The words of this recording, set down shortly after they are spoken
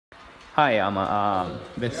Hi,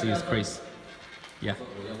 this is Chris. Yeah,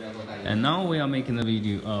 and now we are making a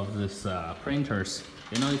video of this printers.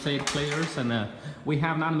 You know, it's 8 players, and we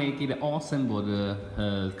have not made it all assembled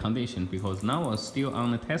condition because now we're still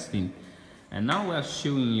on the testing, and now we are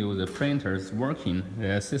showing you the printers working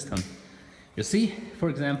system. You see, for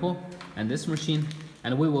example, and this machine,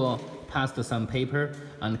 and we will pass some paper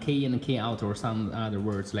and key in and key out or some other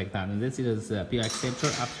words like that. And this is a bill acceptor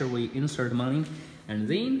after we insert money, and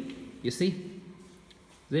then you see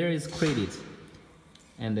there is credit,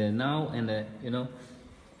 and now you know,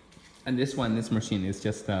 and this machine is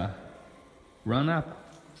just run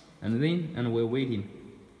up, and then we're waiting.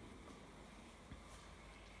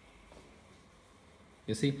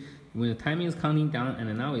 You see, when the time is counting down,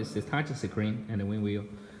 and now it's the touch screen, and when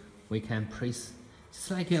we can press. It's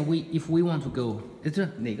like if we want to go， 这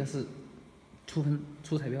哪个是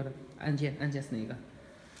出彩票的按键是哪个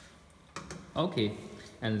 ？Okay,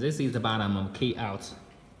 and this is the bottom of key out.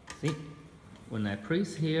 See, when I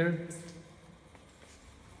press here，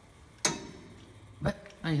 哎，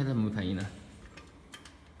按一下它没反应呢。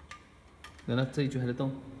等到这一句还在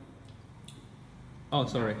动。Oh,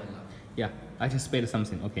 sorry. Yeah, I just spelled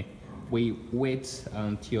something. Okay, we wait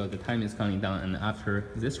until the time is counting down, and after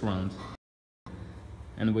this round.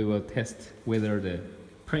 And we will test whether the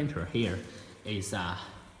printer here is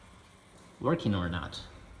working or not.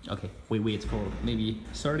 Okay, we wait for maybe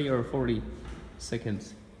 30 or 40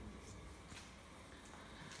 seconds.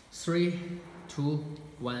 3, 2,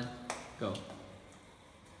 1, go.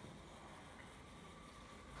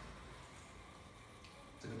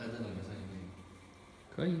 这个在这里面声音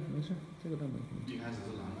可以，没事，这个倒没问题。一开始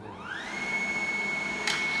是蓝色。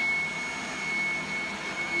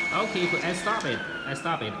 Okay, but I stop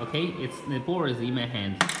it. Okay, it's the ball is in my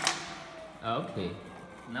hand. Okay,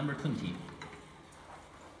 number 20.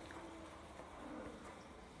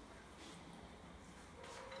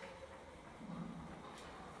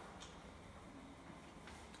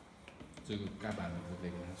 这个盖板我得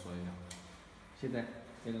跟他说一下。现在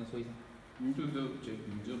再跟他说一下。你就不是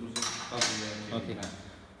到时间。Okay.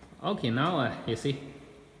 Okay, now you see,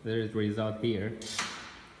 there is result here.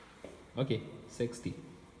 Okay, 60.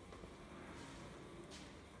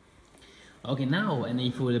 Okay, now and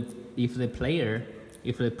if the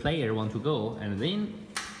player want to go, and then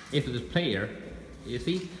if the player, you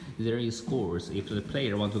see there is scores. If the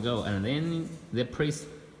player want to go, and then they press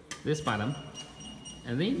this button,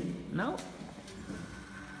 and then now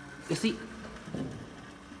you see.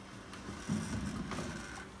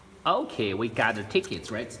 Okay, we got the tickets,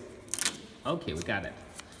 right? Okay, we got it.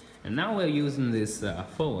 And now we're using this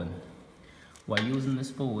phone. We're using this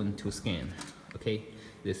phone to scan. Okay.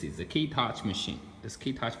 This is the key touch machine. This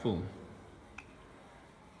key touch phone.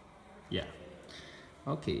 Yeah.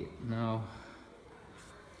 Okay, now.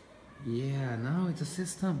 Yeah, now it's a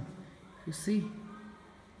system. You see?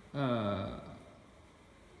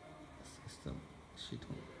 System. 系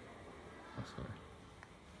统. Oh, sorry.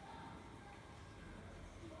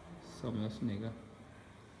 扫描是哪个?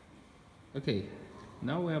 Okay.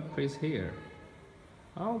 Now we'll press here.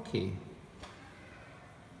 Okay.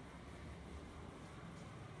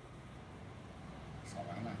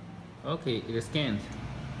 Okay, it is scanned,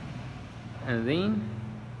 and then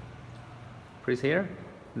press here,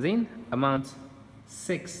 then amount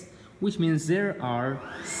 6, which means there are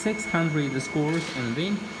 600 scores, and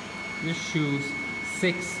then this shows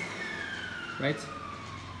 6, right?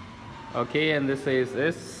 Okay, and this is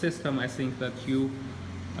this system. I think that you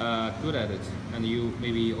good at it, and you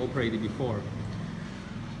maybe operated before.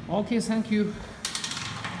 Okay, thank you.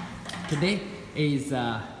 Today is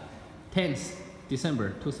 10th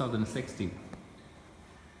December 2016.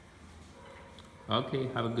 Okay,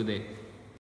 have a good day.